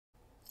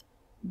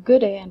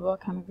Good day and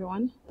welcome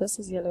everyone. This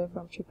is Yellow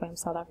from TripM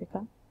South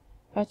Africa.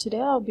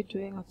 Today I'll be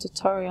doing a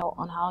tutorial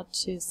on how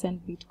to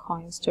send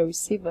Bitcoins to a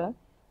receiver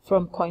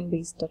from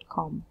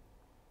Coinbase.com.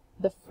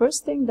 The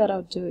first thing that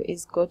I'll do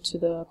is go to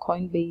the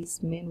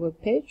Coinbase main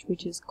web page,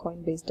 which is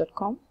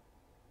Coinbase.com.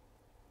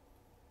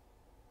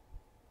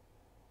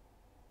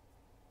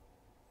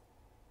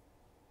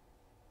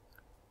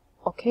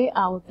 Okay,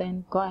 I'll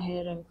then go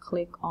ahead and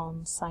click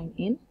on sign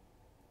in.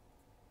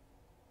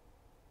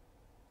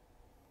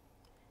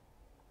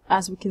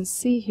 As we can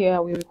see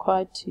here, we're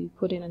required to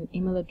put in an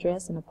email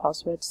address and a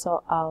password,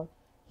 so I'll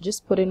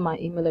just put in my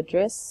email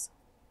address.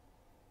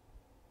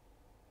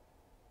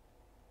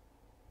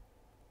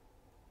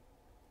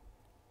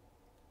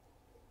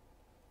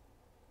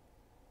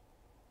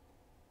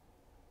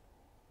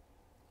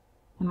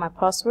 And my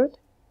password.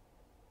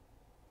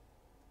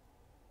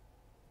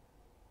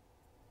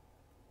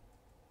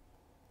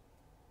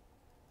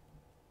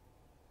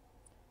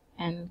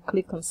 And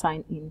click on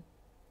sign in.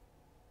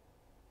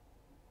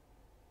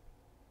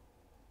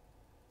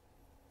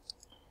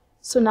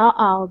 So now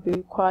I'll be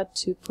required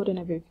to put in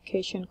a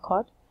verification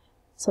code.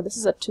 So this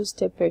is a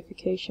two-step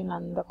verification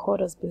and the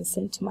code has been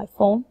sent to my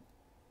phone.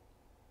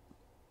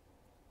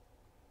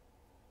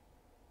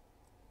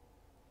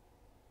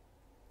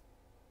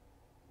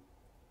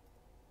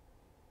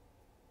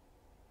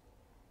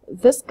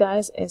 This,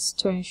 guys, is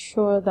to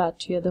ensure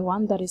that you're the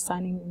one that is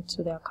signing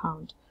into the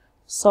account.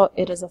 So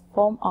it is a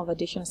form of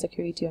additional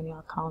security on your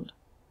account.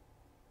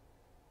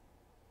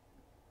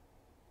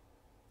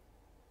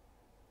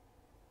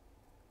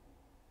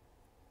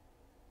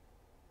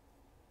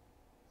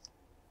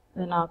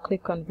 Then I'll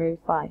click on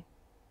verify.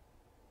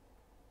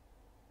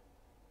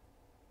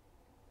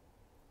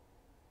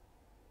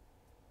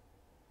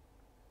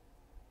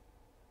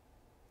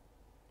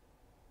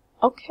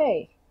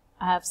 Okay,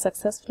 I have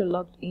successfully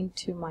logged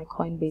into my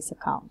Coinbase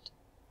account.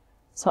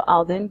 So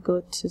I'll then go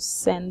to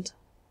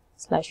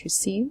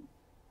send/receive.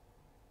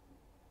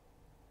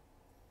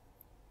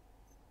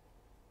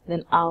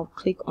 Then I'll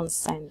click on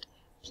send.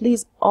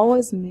 Please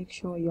always make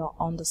sure you're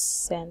on the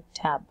send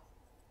tab.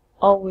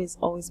 Always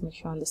make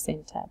sure on the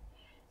send tab.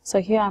 So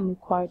here I'm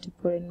required to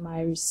put in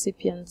my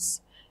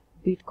recipient's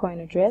Bitcoin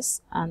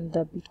address and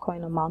the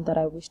Bitcoin amount that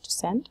I wish to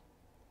send.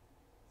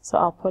 So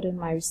I'll put in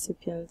my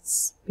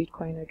recipient's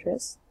Bitcoin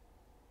address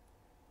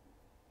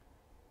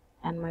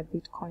and my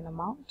Bitcoin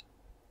amount.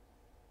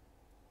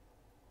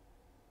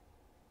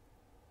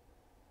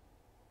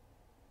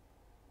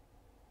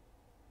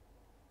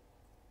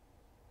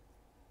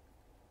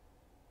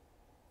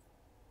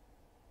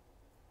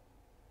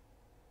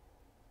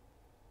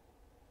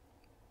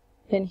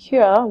 Then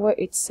here where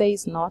it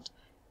says not,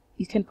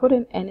 you can put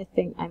in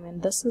anything. I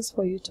mean, this is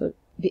for you to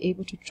be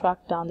able to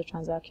track down the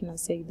transaction and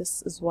say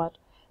this is what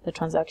the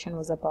transaction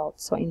was about.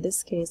 So in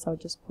this case, I'll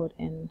just put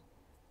in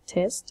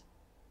test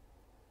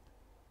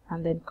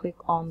and then click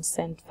on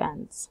send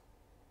funds.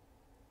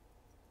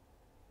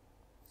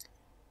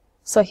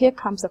 So here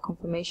comes the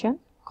confirmation,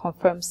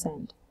 confirm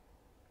send.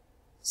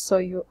 So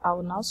I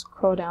will now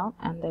scroll down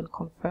and then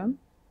confirm.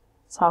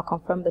 So I'll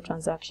confirm the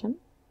transaction.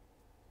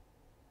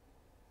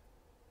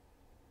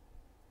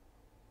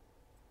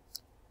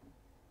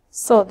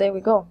 So there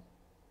we go.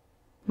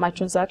 My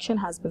transaction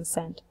has been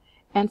sent.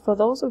 And for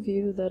those of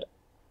you that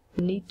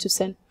need to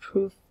send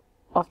proof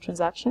of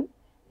transaction,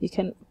 you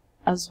can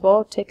as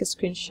well take a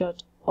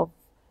screenshot of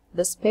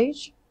this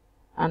page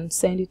and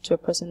send it to a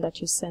person that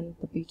you send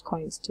the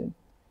Bitcoins to.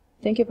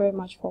 Thank you very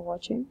much for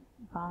watching.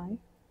 Bye.